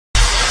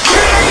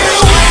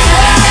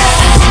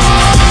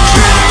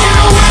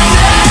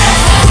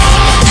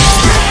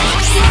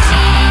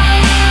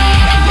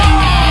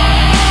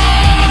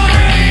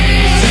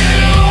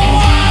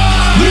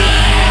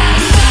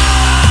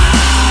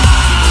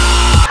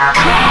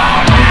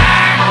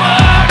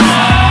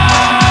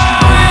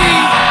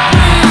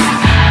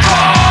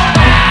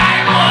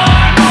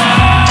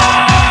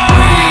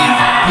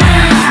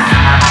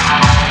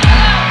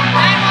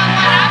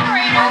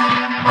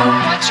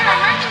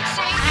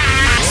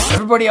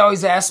Everybody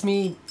always asks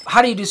me,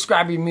 how do you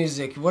describe your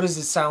music? What does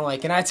it sound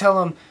like? And I tell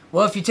them,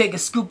 well, if you take a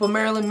scoop of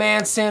Marilyn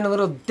Manson, a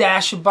little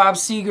dash of Bob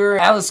Seger,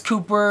 Alice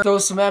Cooper, throw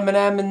some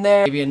Eminem in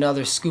there, maybe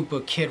another scoop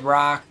of Kid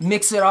Rock,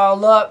 mix it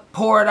all up,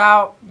 pour it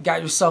out,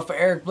 got yourself an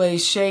Eric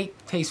Blaze shake,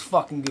 tastes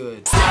fucking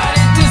good.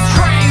 Started this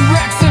train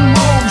wrecks in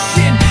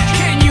motion.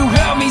 Can you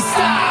help me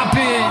stop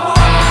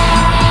it?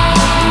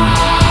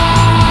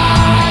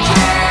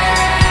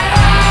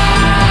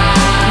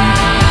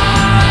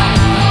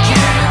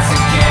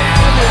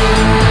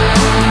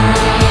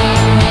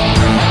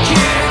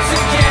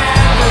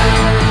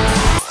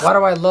 Why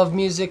do I love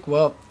music?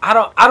 Well, I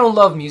don't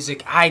love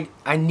music. I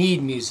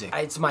need music.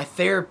 It's my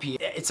therapy.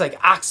 It's like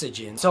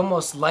oxygen. It's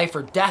almost life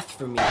or death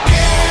for me.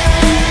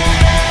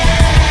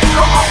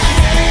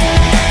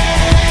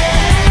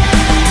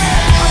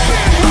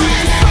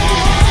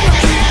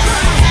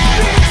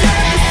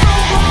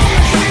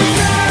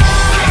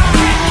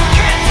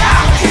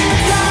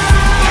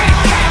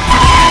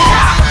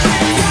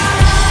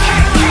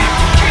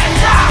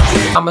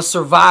 I'm a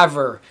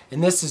survivor,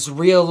 and this is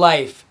real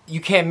life. You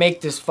can't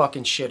make this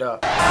fucking shit up.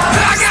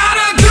 I got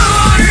a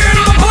gun and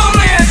I'm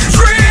pulling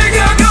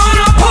trigger,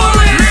 gonna pull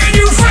it. And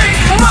you fake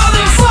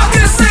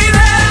motherfuckers say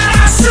that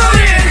I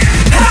shouldn't.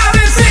 I've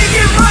been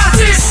thinking about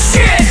this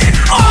shit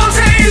all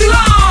day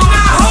long.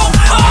 I hope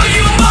all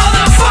you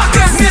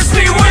motherfuckers miss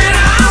me when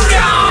I'm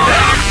gone.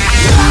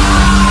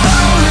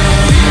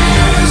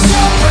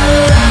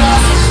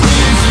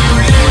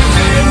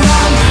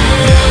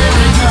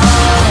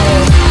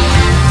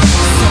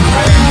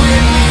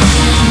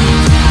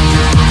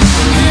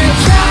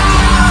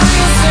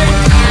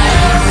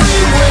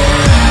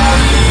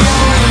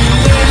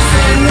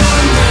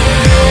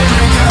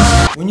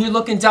 When you're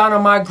looking down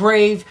on my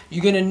grave,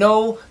 you're gonna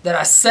know that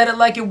I said it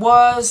like it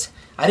was.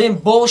 I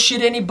didn't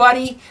bullshit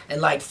anybody,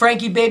 and like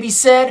Frankie Baby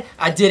said,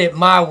 I did it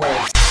my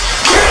way.